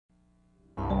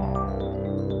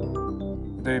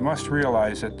they must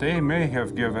realize that they may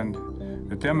have given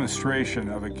the demonstration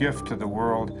of a gift to the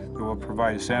world that will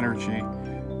provide us energy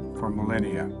for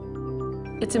millennia.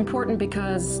 It's important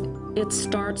because it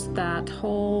starts that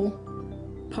whole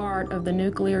part of the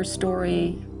nuclear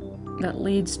story that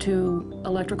leads to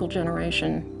electrical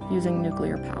generation using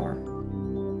nuclear power.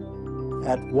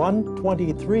 At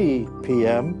 1:23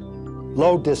 p.m.,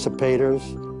 load dissipators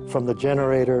from the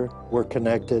generator were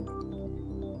connected.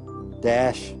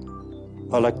 Dash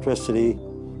electricity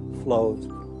flows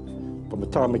from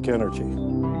atomic energy.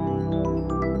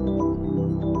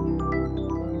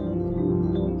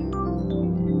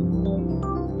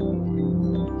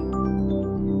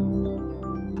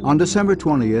 On December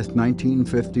 20th,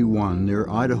 1951, near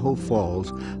Idaho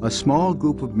Falls, a small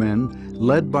group of men,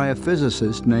 led by a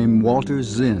physicist named Walter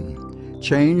Zinn,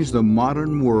 changed the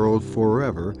modern world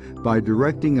forever by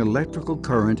directing electrical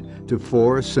current to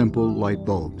 4 simple light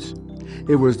bulbs.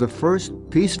 It was the first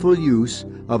peaceful use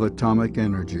of atomic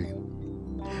energy.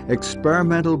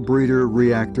 Experimental Breeder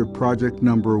Reactor Project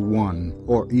Number 1,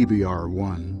 or EBR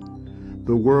I,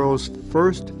 the world's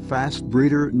first fast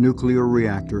breeder nuclear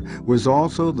reactor, was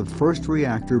also the first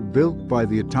reactor built by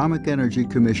the Atomic Energy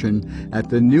Commission at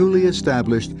the newly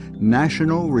established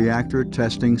National Reactor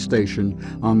Testing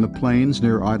Station on the plains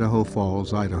near Idaho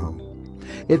Falls, Idaho.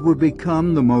 It would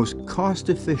become the most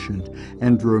cost-efficient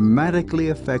and dramatically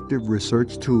effective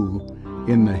research tool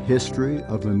in the history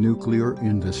of the nuclear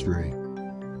industry.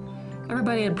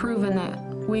 Everybody had proven that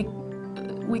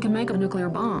we can make a nuclear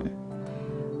bomb.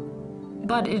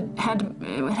 But it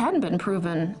hadn't been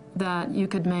proven that you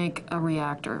could make a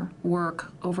reactor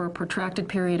work over a protracted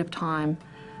period of time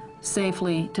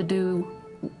safely to do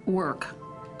work,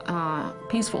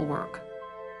 peaceful work.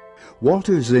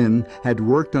 Walter Zinn had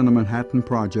worked on the Manhattan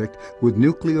Project with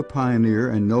nuclear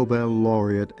pioneer and Nobel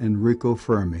laureate Enrico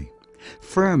Fermi.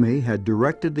 Fermi had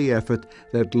directed the effort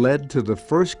that led to the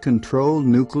first controlled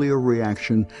nuclear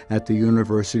reaction at the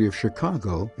University of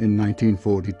Chicago in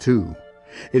 1942.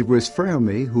 It was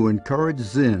Fermi who encouraged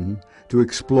Zinn to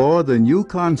explore the new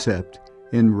concept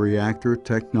in reactor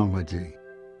technology.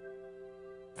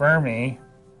 Fermi,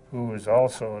 who was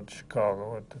also at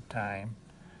Chicago at the time,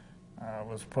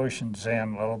 was pushing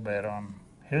Zinn a little bit on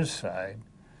his side,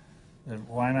 that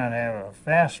why not have a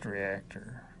fast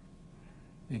reactor?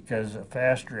 Because a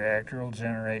fast reactor will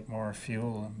generate more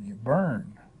fuel than you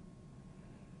burn.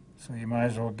 So you might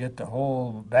as well get the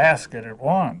whole basket at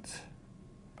once.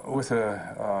 With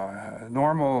a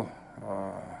normal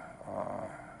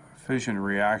fission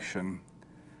reaction,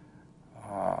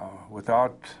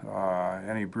 without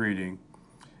any breeding,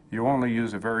 you only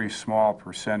use a very small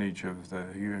percentage of the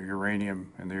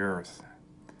uranium in the Earth.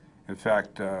 In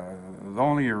fact, the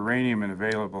only uranium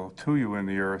available to you in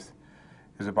the Earth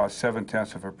is about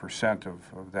 0.7%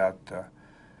 of that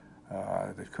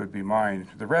that could be mined.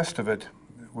 The rest of it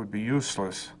would be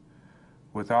useless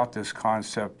without this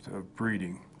concept of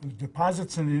breeding. The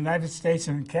deposits in the United States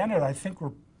and in Canada, I think,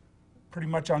 were pretty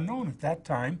much unknown at that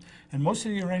time, and most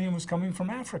of the uranium was coming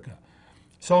from Africa.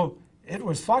 So it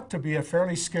was thought to be a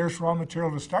fairly scarce raw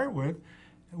material to start with,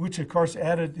 which of course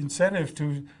added incentive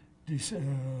to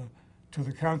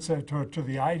the concept, or to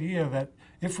the idea that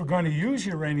if we're going to use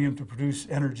uranium to produce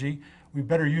energy, we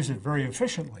better use it very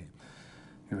efficiently.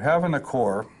 You have in the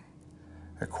core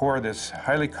a core that's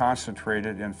highly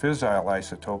concentrated in fissile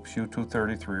isotopes,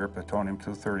 U-233 or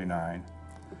plutonium-239.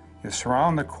 You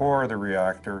surround the core of the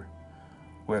reactor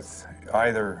with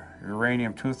either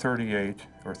uranium-238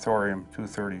 or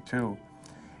thorium-232,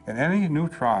 and any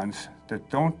neutrons that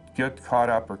don't get caught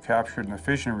up or captured in the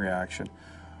fission reaction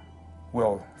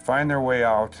will find their way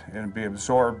out and be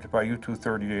absorbed by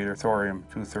U-238 or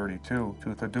thorium-232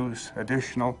 to produce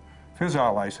additional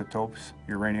fissile isotopes,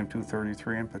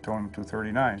 uranium-233 and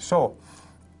plutonium-239. So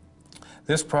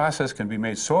this process can be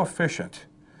made so efficient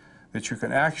that you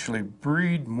can actually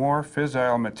breed more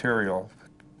fissile material,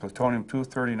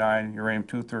 plutonium-239,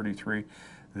 uranium-233,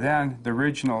 than the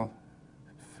original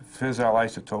fissile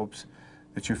isotopes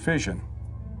that you fission.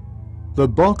 The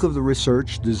bulk of the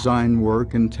research, design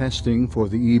work, and testing for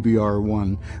the EBR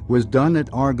I was done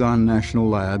at Argonne National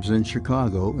Labs in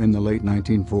Chicago in the late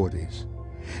 1940s.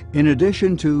 In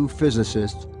addition to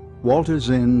physicists, Walter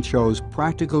Zinn chose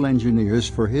practical engineers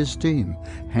for his team,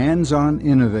 hands-on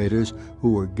innovators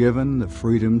who were given the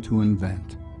freedom to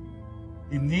invent.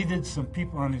 He needed some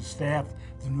people on his staff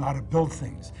that knew how to build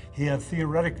things. He had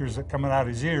theoreticals that coming out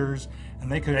his ears,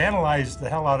 and they could analyze the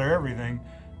hell out of everything,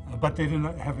 but they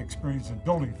didn't have experience in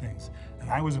building things. And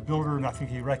I was a builder, and I think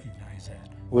he recognized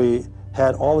that. We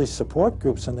had all these support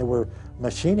groups, and they were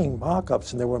machining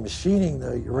mock-ups, and they were machining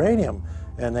the uranium,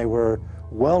 and they were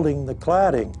welding the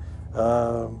cladding.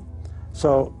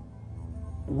 So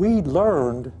we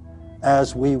learned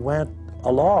as we went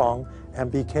along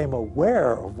and became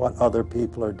aware of what other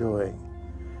people are doing.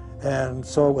 And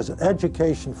so it was an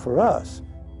education for us.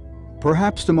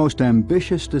 Perhaps the most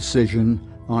ambitious decision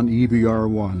on EBR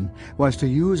I was to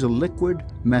use a liquid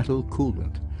metal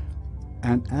coolant,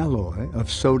 an alloy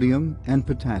of sodium and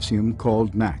potassium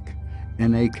called NaK,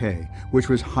 which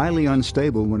was highly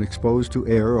unstable when exposed to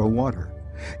air or water.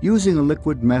 Using a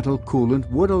liquid metal coolant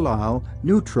would allow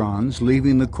neutrons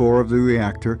leaving the core of the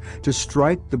reactor to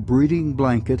strike the breeding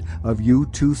blanket of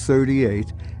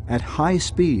U-238 at high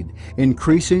speed,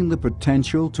 increasing the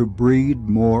potential to breed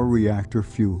more reactor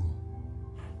fuel.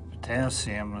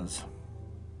 Potassium is,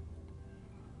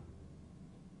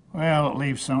 well, it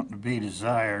leaves something to be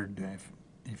desired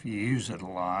if you use it a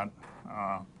lot.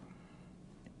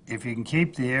 If you can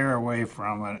keep the air away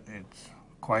from it, it's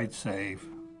quite safe.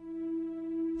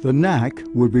 The NaK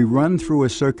would be run through a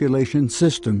circulation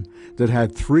system that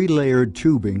had 3-layered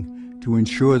tubing to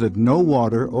ensure that no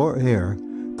water or air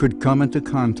could come into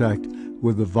contact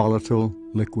with the volatile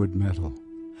liquid metal.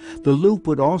 The loop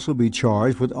would also be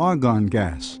charged with argon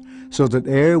gas so that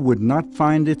air would not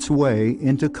find its way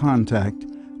into contact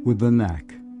with the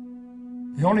NaK.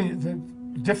 The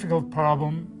difficult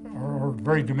problem, or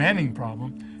very demanding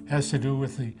problem, has to do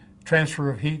with the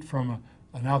transfer of heat from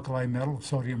an alkali metal,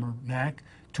 sodium or NaK,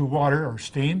 to water or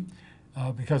steam,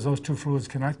 because those two fluids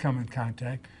cannot come in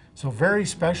contact. So very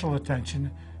special attention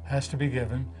has to be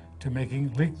given to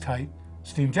making leak-tight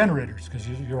steam generators, because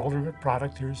your ultimate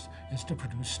product here is to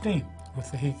produce steam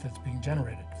with the heat that's being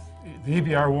generated. The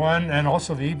EBR I and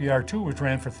also the EBR II, which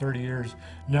ran for 30 years,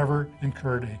 never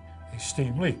incurred a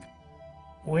steam leak.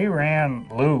 We ran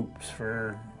loops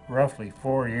for roughly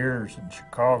 4 years in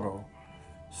Chicago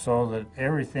so that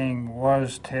everything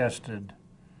was tested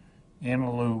in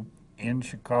a loop in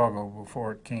Chicago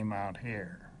before it came out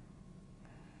here.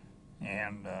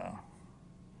 And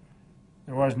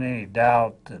there wasn't any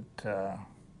doubt that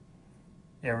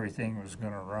everything was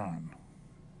going to run.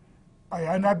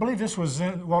 And I believe this was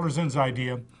Walter Zinn's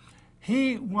idea.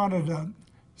 He wanted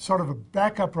sort of a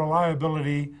backup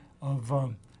reliability of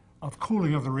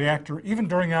cooling of the reactor, even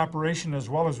during operation as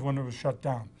well as when it was shut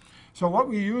down. So what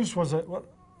we used was what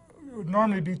would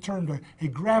normally be termed a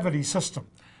gravity system.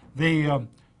 The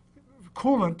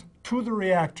coolant to the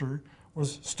reactor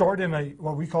was stored in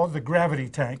what we call the gravity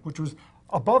tank, which was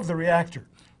above the reactor,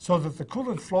 so that the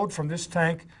coolant flowed from this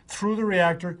tank through the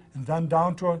reactor and then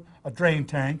down to a drain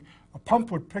tank. A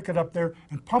pump would pick it up there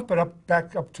and pump it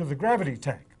back up to the gravity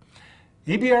tank.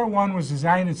 EBR I was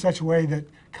designed in such a way that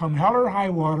come hell or high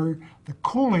water, the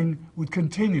cooling would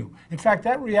continue. In fact,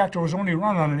 that reactor was only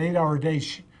run on an 8-hour-a-day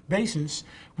basis.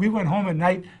 We went home at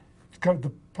night.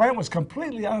 The plant was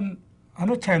completely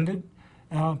unattended,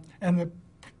 and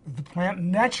the plant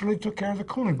naturally took care of the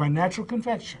cooling by natural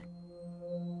convection.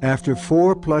 After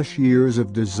 4+ years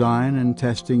of design and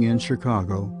testing in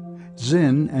Chicago,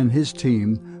 Zinn and his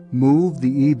team moved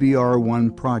the EBR I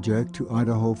project to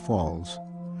Idaho Falls.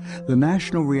 The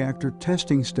National Reactor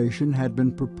Testing Station had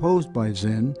been proposed by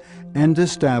Zinn and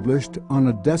established on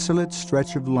a desolate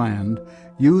stretch of land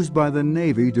used by the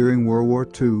Navy during World War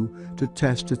II to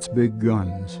test its big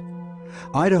guns.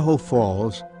 Idaho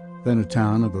Falls, then a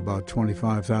town of about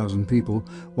 25,000 people,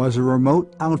 was a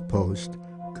remote outpost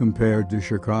compared to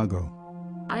Chicago.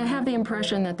 I have the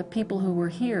impression that the people who were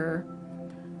here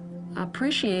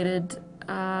appreciated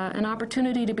an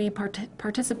opportunity to be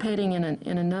participating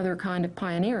in another kind of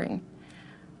pioneering.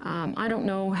 I don't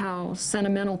know how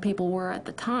sentimental people were at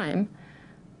the time,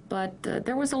 but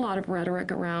there was a lot of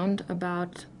rhetoric around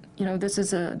about, you know, this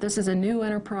is a new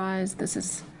enterprise, this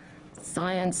is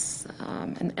science,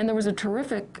 and there was a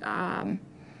terrific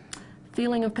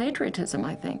feeling of patriotism,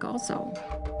 I think, also.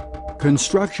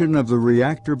 Construction of the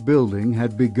reactor building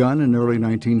had begun in early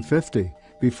 1950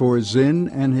 before Zinn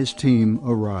and his team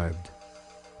arrived.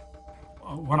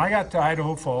 When I got to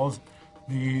Idaho Falls,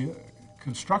 the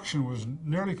construction was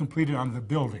nearly completed on the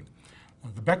building.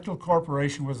 The Bechtel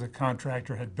Corporation was the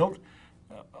contractor, had built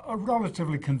a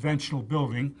relatively conventional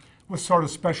building with sort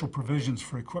of special provisions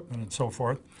for equipment and so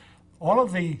forth. All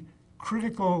of the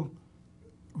critical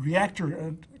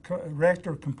reactor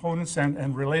components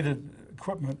and related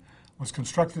equipment was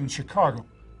constructed in Chicago.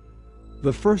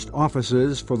 The first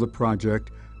offices for the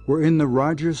project were in the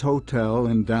Rogers Hotel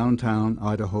in downtown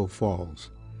Idaho Falls.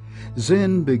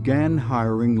 Zinn began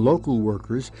hiring local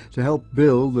workers to help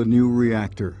build the new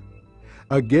reactor.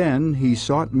 Again, he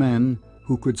sought men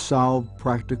who could solve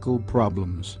practical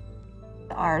problems.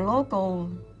 Our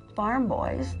local farm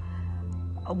boys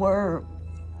were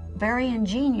very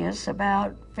ingenious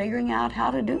about figuring out how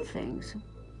to do things.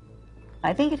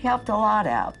 I think it helped a lot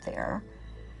out there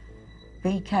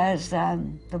because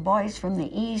the boys from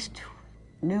the East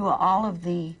knew all of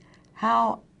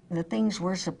how the things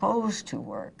were supposed to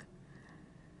work,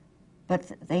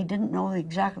 but they didn't know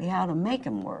exactly how to make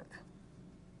them work.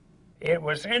 It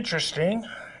was interesting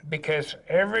because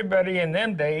everybody in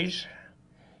them days,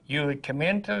 you would come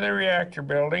into the reactor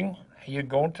building, you'd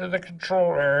go into the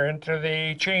control area, into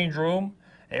the change room,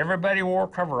 everybody wore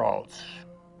coveralls.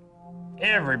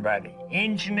 Everybody,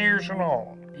 engineers and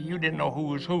all. You didn't know who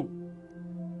was who.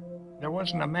 There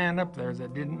wasn't a man up there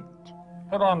that didn't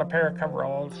put on a pair of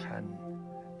coveralls and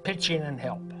pitch in and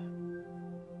help.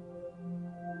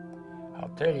 I'll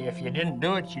tell you, if you didn't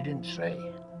do it, you didn't say.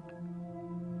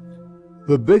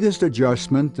 The biggest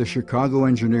adjustment the Chicago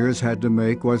engineers had to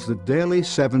make was the daily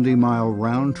 70-mile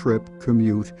round-trip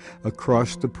commute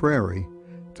across the prairie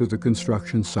to the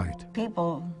construction site.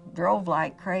 People drove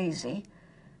like crazy.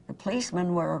 The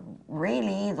policemen were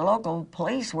really, the local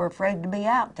police were afraid to be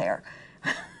out there.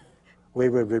 We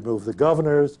would remove the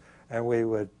governors, and we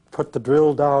would put the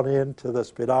drill down into the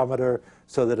speedometer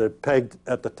so that it pegged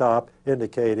at the top,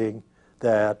 indicating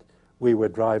that we were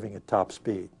driving at top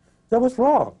speed. That was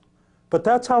wrong, but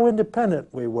that's how independent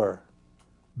we were.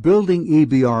 Building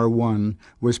EBR I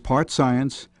was part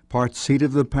science, part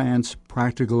seat-of-the-pants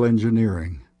practical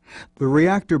engineering. The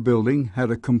reactor building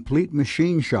had a complete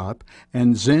machine shop,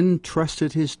 and Zinn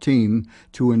trusted his team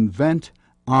to invent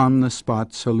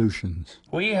on-the-spot solutions.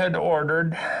 We had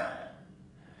ordered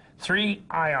 3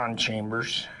 ion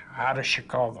chambers out of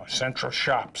Chicago, central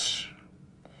shops.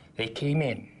 They came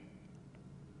in,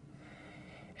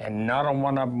 and not a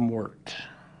one of them worked.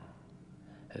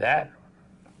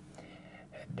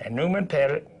 Newman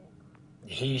Pettit,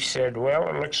 he said, well,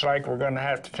 it looks like we're going to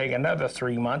have to take another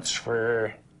 3 months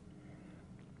for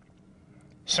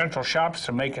central shops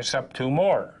to make us up 2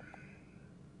 more.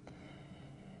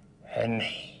 And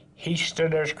he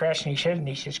stood there scratching his head, and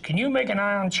he says, can you make an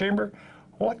ion chamber?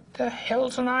 What the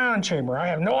hell's an ion chamber? I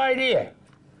have no idea.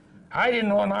 I didn't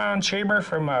know an ion chamber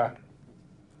from a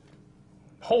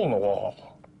hole in the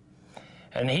wall.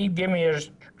 And he gave me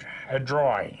a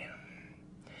drawing.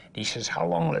 He says, how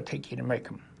long will it take you to make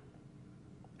them?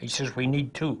 He says, we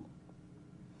need 2.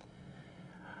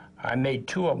 I made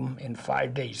 2 of them in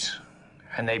 5 days,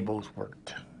 and they both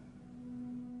worked.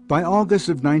 By August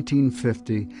of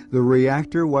 1950, the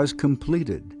reactor was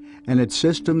completed and its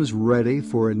systems ready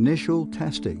for initial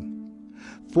testing.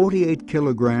 48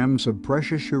 kilograms of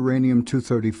precious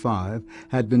uranium-235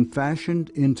 had been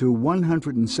fashioned into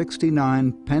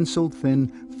 169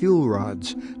 pencil-thin fuel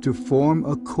rods to form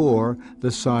a core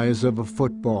the size of a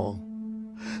football.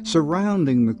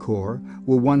 Surrounding the core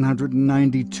were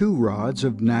 192 rods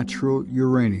of natural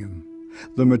uranium,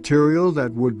 the material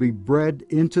that would be bred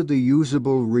into the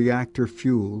usable reactor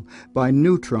fuel by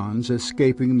neutrons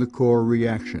escaping the core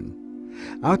reaction.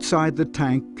 Outside the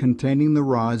tank containing the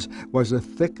rods was a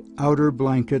thick outer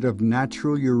blanket of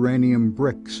natural uranium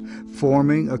bricks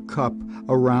forming a cup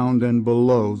around and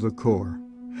below the core.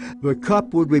 The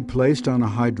cup would be placed on a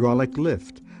hydraulic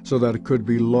lift so that it could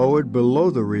be lowered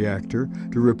below the reactor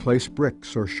to replace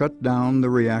bricks or shut down the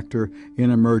reactor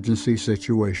in emergency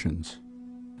situations.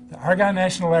 The Argonne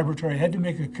National Laboratory had to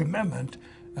make a commitment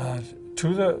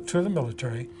to the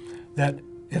military that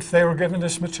if they were given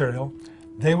this material,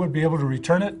 they would be able to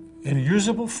return it in a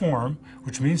usable form,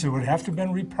 which means it would have to have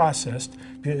been reprocessed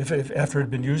after it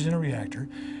had been used in a reactor.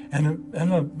 And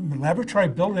the laboratory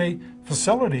built a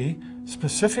facility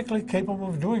specifically capable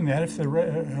of doing that if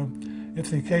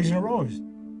the occasion arose.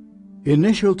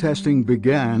 Initial testing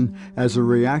began as the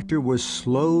reactor was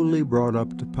slowly brought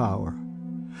up to power.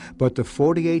 But the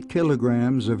 48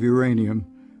 kilograms of uranium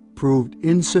proved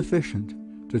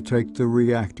insufficient to take the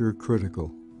reactor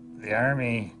critical. The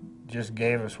Army just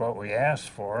gave us what we asked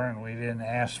for, and we didn't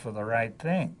ask for the right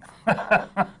thing.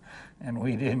 And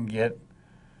we didn't get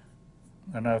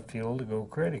enough fuel to go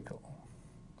critical.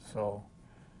 So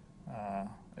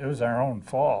it was our own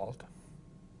fault.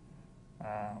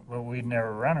 But we'd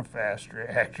never run a fast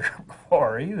reactor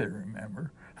before either,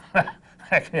 remember?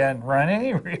 Actually, I hadn't run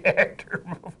any reactor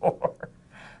before.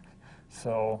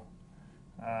 So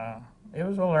it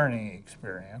was a learning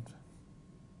experience.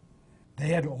 They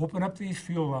had to open up these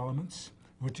fuel elements,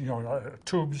 which,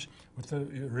 tubes with the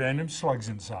uranium slugs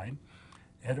inside.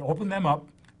 They had to open them up.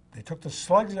 They took the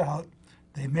slugs out.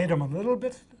 They made them a little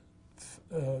bit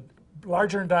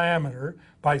larger in diameter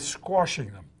by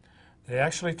squashing them. They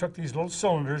actually took these little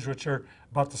cylinders, which are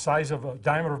about the size of a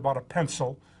diameter of about a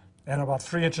pencil and about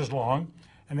 3 inches long,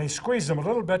 and they squeezed them a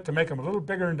little bit to make them a little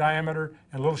bigger in diameter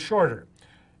and a little shorter.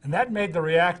 And that made the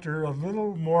reactor a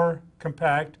little more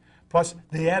compact. Plus,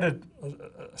 they added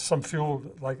some fuel,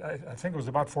 like I think it was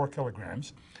about 4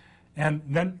 kilograms, and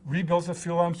then rebuilt the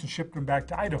fuel lamps and shipped them back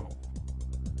to Idaho.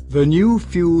 The new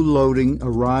fuel loading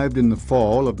arrived in the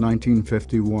fall of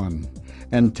 1951,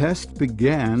 and tests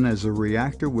began as the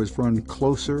reactor was run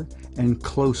closer and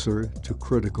closer to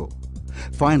critical.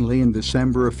 Finally, in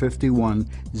December of '51,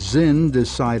 Zinn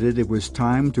decided it was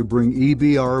time to bring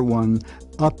EBR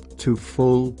I up to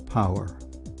full power.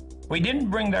 We didn't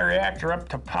bring the reactor up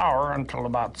to power until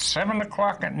about 7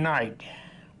 o'clock at night.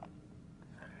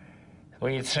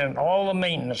 We had sent all the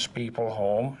maintenance people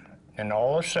home and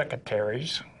all the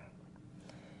secretaries,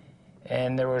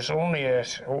 and there was only a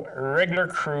regular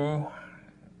crew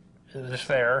that was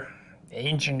there,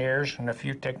 engineers and a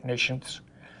few technicians.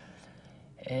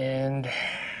 And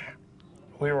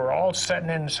we were all sitting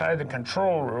inside the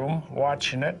control room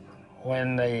watching it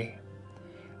when they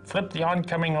flipped the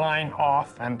oncoming line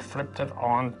off and flipped it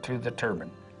on to the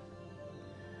turbine.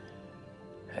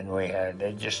 And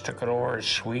they just took it over as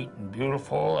sweet and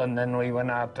beautiful, and then we went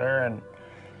out there and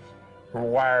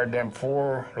wired them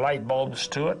 4 light bulbs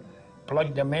to it,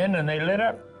 plugged them in, and they lit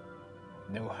up.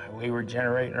 We were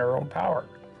generating our own power.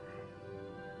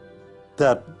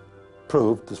 That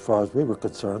proved, as far as we were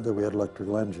concerned, that we had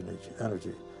electrical energy.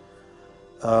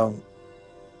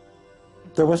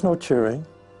 There was no cheering.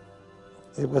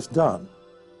 It was done.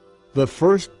 The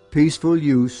first peaceful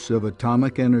use of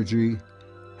atomic energy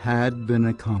had been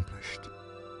accomplished.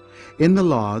 In the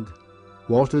log,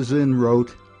 Walter Zinn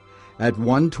wrote, "At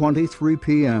 1:23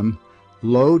 p.m.,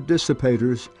 load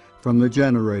dissipators from the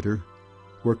generator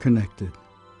were connected.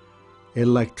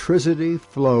 Electricity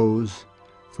flows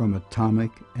from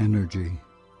atomic energy."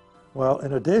 Well,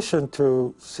 in addition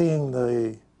to seeing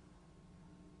the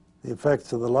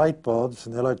effects of the light bulbs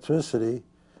and the electricity,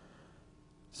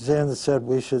 Zinn said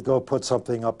we should go put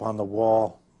something up on the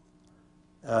wall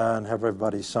and have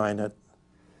everybody sign it.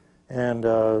 And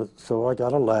so I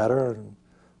got a ladder and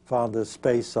found this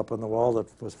space up on the wall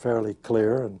that was fairly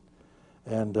clear.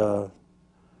 And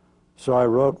so I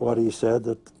wrote what he said,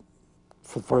 that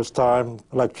for the first time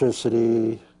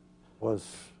electricity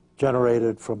was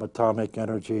generated from atomic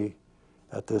energy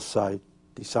at this site,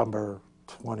 December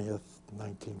 20th,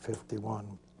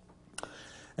 1951.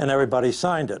 And everybody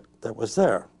signed it that was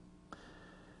there.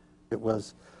 It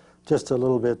was just a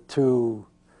little bit too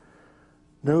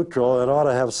neutral. It ought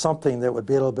to have something that would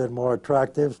be a little bit more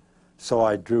attractive. So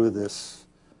I drew this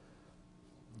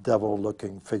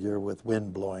devil-looking figure with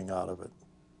wind blowing out of it.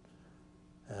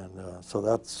 And so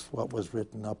that's what was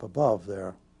written up above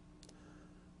there.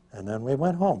 And then we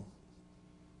went home.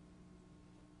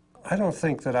 I don't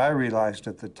think that I realized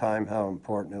at the time how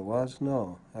important it was.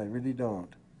 No, I really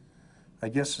don't. I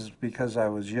guess it's because I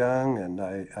was young and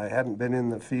I hadn't been in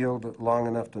the field long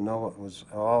enough to know what it was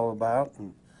all about,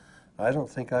 and I don't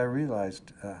think I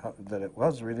realized that it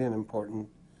was really an important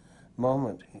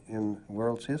moment in the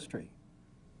world's history.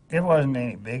 It wasn't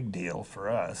any big deal for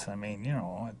us. I mean, you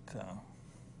know,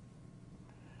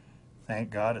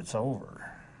 thank God it's over.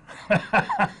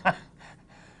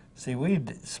 See,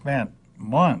 we'd spent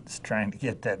months trying to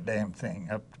get that damn thing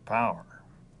up to power.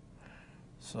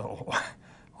 So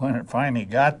when it finally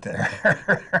got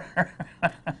there,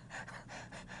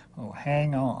 oh,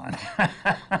 hang on.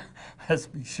 Let's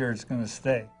be sure it's going to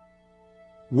stay.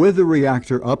 With the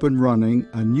reactor up and running,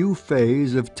 a new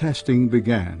phase of testing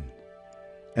began.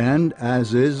 And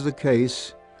as is the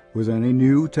case with any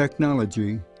new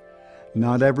technology,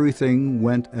 not everything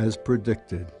went as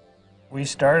predicted. We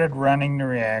started running the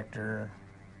reactor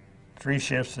 3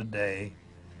 shifts a day,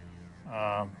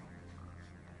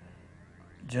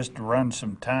 just to run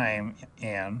some time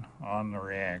in on the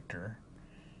reactor.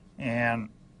 And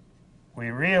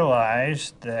we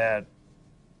realized that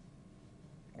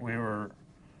we were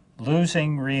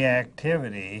losing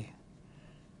reactivity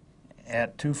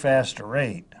at too fast a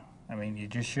rate. I mean, you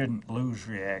just shouldn't lose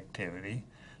reactivity.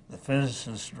 The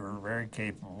physicists were very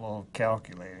capable of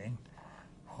calculating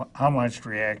how much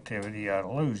reactivity you ought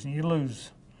to lose. And you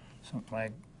lose something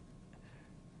like,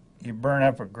 you burn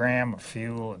up 1 gram of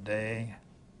fuel a day,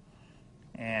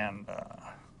 and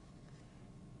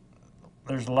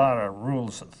there's a lot of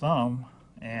rules of thumb,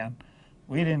 and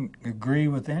we didn't agree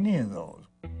with any of those.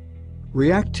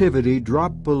 Reactivity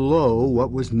dropped below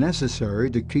what was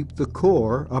necessary to keep the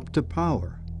core up to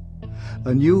power.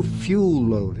 A new fuel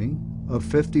loading of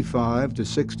 55 to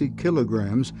 60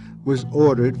 kilograms was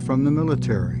ordered from the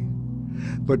military.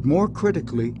 But more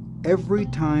critically, every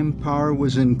time power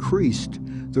was increased,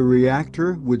 the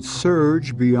reactor would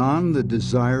surge beyond the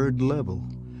desired level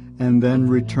and then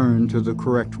return to the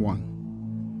correct one.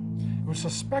 It was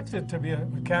suspected to be a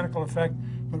mechanical effect,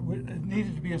 but it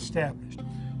needed to be established.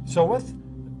 So what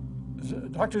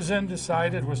Dr. Zinn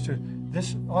decided was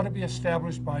this ought to be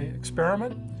established by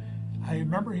experiment. I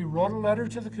remember he wrote a letter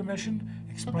to the commission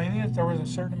explaining that there was a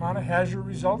certain amount of hazard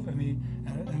result and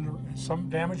some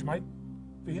damage might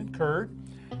be incurred.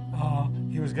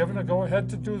 He was given a go-ahead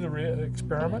to do the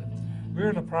experiment. We were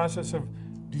in the process of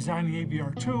designing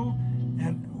EBR II,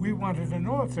 and we wanted to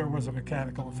know if there was a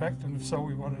mechanical effect, and if so,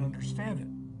 we wanted to understand it.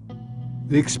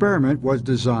 The experiment was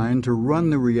designed to run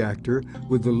the reactor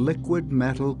with the liquid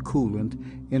metal coolant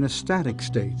in a static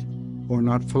state, or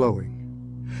not flowing.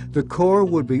 The core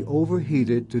would be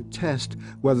overheated to test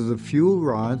whether the fuel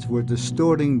rods were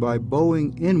distorting by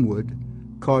bowing inward,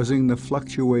 causing the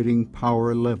fluctuating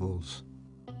power levels.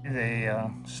 They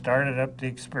started up the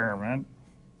experiment.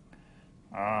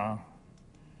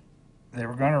 They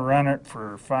were going to run it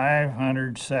for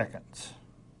 500 seconds.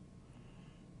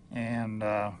 And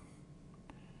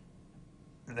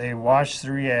they watched the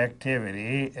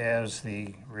reactivity as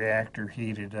the reactor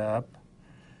heated up.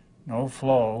 No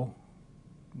flow,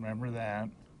 remember that.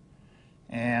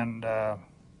 And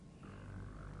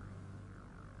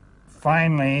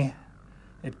finally,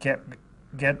 it kept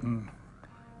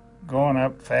going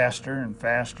up faster and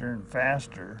faster and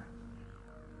faster.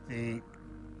 The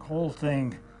whole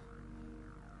thing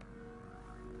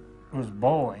was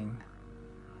bowing,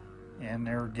 and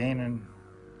they were gaining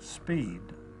speed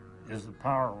as the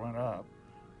power went up.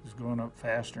 It was going up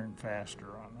faster and faster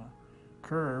on the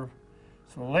curve.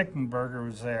 So Lichtenberger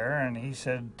was there, and he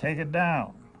said, "Take it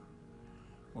down."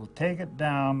 Well, "take it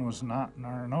down" was not in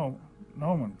our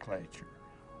nomenclature.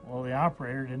 Well, the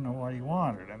operator didn't know what he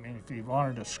wanted. I mean, if he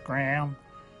wanted to scram,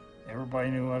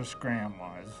 everybody knew what a scram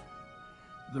was.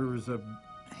 There was a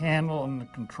handle in the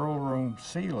control room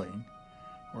ceiling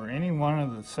where any one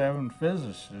of the 7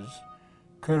 physicists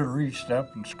could have reached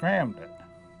up and scrammed it.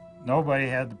 Nobody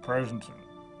had the presence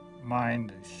of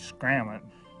mind to scram it.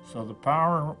 So the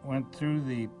power went through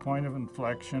the point of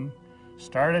inflection,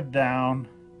 started down,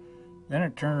 then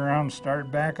it turned around and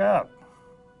started back up.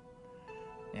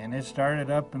 And it started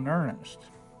up in earnest.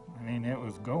 I mean, it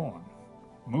was going,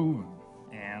 moving,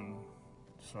 and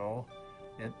so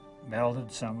it melted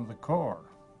some of the core.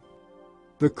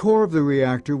 The core of the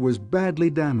reactor was badly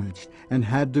damaged and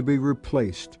had to be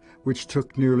replaced, which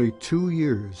took nearly 2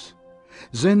 years.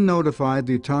 Zinn notified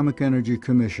the Atomic Energy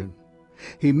Commission.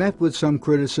 He met with some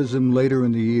criticism later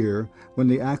in the year when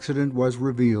the accident was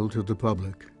revealed to the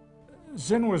public.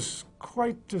 Zinn was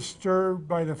quite disturbed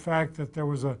by the fact that there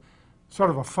was a sort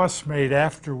of a fuss made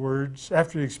afterwards,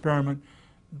 after the experiment,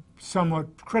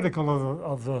 somewhat critical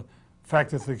of the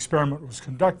fact that the experiment was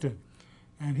conducted.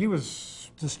 And he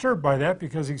was disturbed by that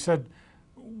because he said,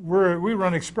 we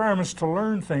run experiments to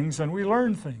learn things, and we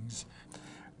learn things.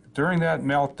 During that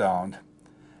meltdown,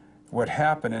 what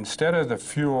happened, instead of the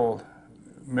fuel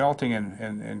melting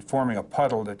and forming a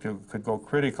puddle that could go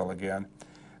critical again,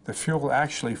 the fuel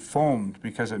actually foamed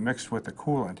because it mixed with the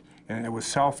coolant, and it was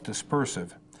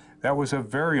self-dispersive. That was a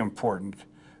very important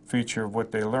feature of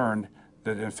what they learned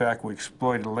that, in fact, we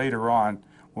exploited later on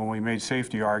when we made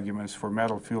safety arguments for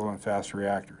metal fuel and fast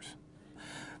reactors.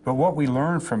 But what we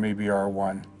learned from EBR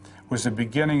I was the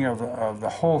beginning of the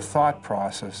whole thought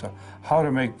process of how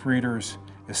to make breeders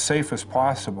as safe as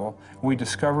possible. We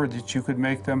discovered that you could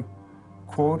make them,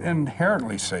 quote,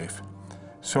 inherently safe,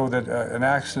 so that an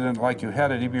accident like you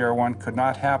had at EBR I could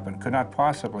not happen, could not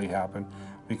possibly happen,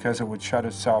 because it would shut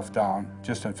itself down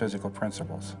just on physical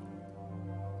principles.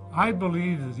 I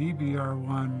believe that EBR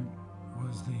I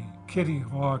was the Kitty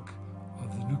Hawk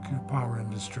of the nuclear power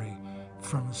industry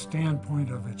from a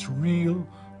standpoint of its real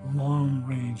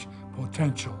long-range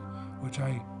potential, which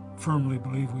I firmly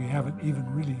believe we haven't even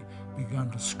really begun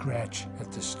to scratch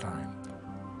at this time.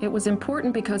 It was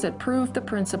important because it proved the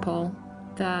principle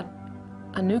that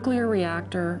a nuclear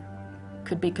reactor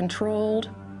could be controlled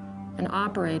and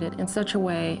operated in such a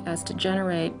way as to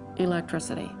generate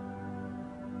electricity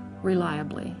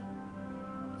reliably,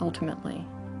 ultimately.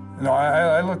 You know,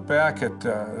 I look back at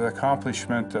the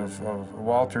accomplishment of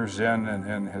Walter Zinn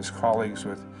and his colleagues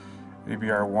with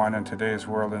EBR I in today's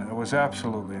world, and it was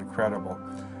absolutely incredible.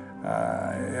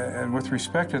 And with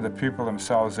respect to the people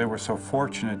themselves, they were so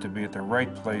fortunate to be at the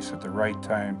right place at the right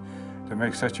time to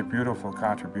make such a beautiful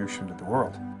contribution to the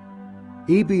world.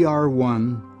 EBR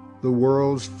I, the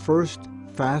world's first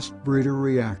fast breeder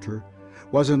reactor,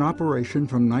 was in operation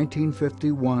from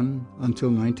 1951 until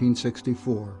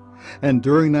 1964. And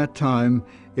during that time,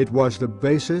 it was the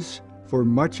basis for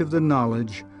much of the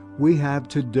knowledge we have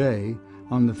today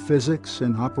on the physics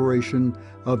and operation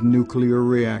of nuclear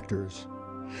reactors.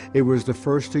 It was the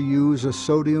first to use a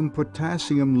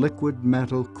sodium-potassium liquid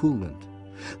metal coolant,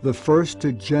 the first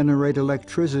to generate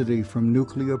electricity from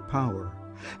nuclear power,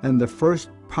 and the first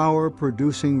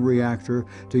power-producing reactor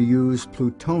to use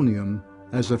plutonium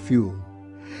as a fuel.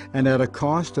 And at a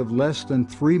cost of less than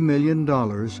 $3 million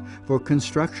for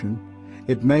construction,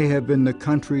 it may have been the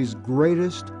country's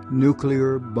greatest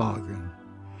nuclear bargain.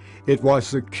 It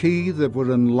was the key that would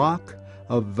unlock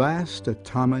a vast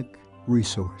atomic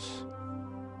resource.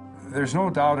 There's no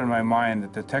doubt in my mind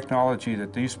that the technology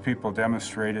that these people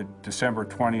demonstrated December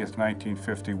 20th,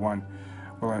 1951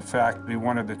 will in fact be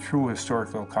one of the true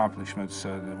historical accomplishments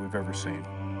that we've ever seen.